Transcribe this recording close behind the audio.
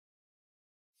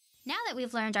Now that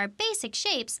we've learned our basic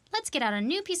shapes, let's get out a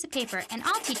new piece of paper and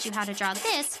I'll teach you how to draw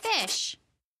this fish.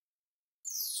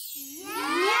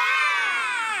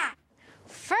 Yeah!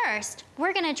 First,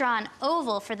 we're going to draw an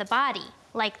oval for the body,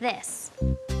 like this.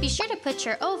 Be sure to put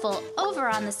your oval over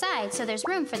on the side so there's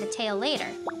room for the tail later.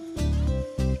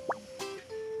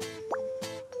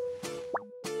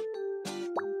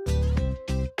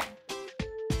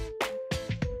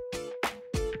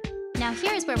 Now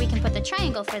here's where we can put the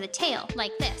triangle for the tail,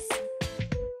 like this.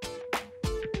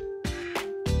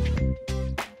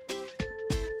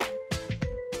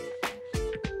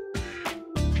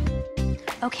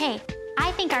 Okay,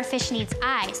 I think our fish needs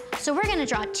eyes, so we're gonna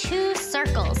draw 2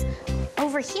 circles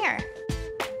over here.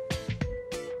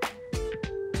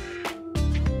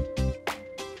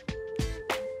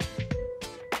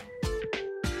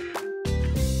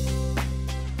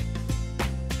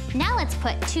 Now let's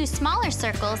put 2 smaller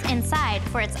circles inside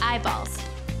for its eyeballs.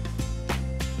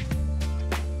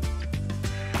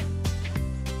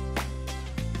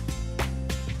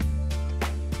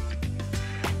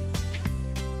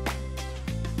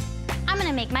 I'm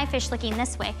gonna make my fish looking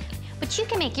this way, but you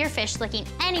can make your fish looking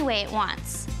any way it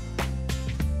wants.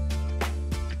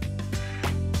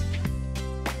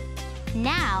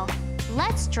 Now,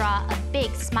 let's draw a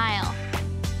big smile.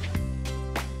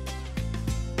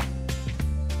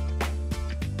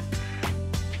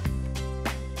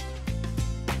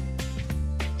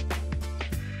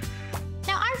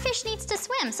 Fish needs to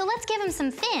swim, so let's give him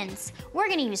some fins. We're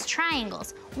gonna use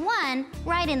triangles. One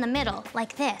right in the middle,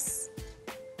 like this.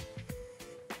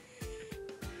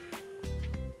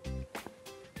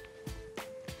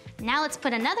 Now let's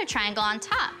put another triangle on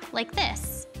top, like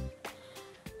this.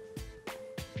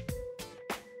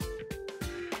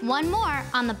 One more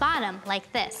on the bottom, like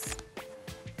this.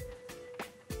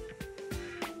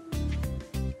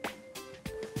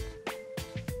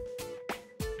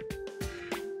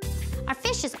 Our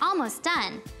fish is almost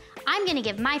done. I'm gonna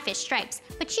give my fish stripes,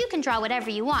 but you can draw whatever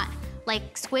you want,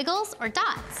 like squiggles or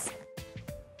dots.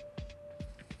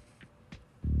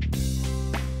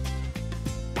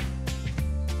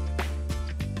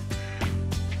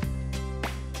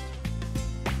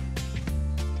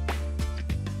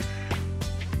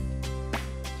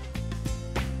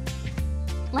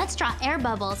 Let's draw air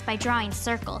bubbles by drawing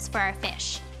circles for our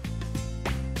fish.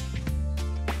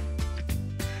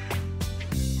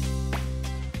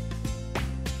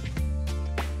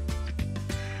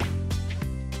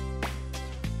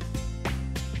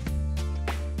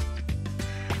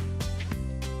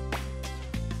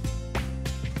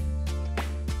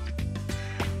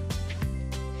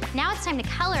 Now it's time to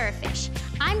color a fish.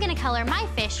 I'm gonna color my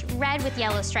fish red with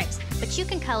yellow stripes, but you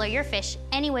can color your fish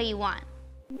any way you want.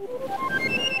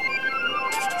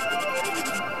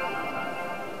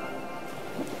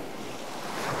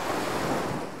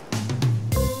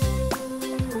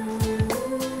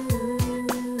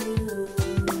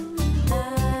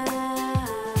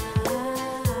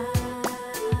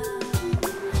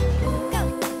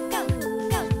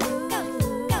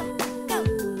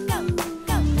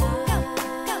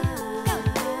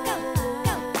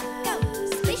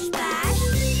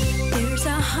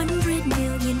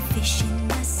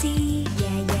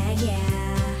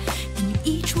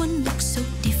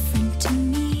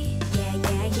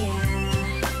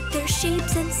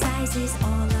 Shapes and sizes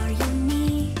all are unique.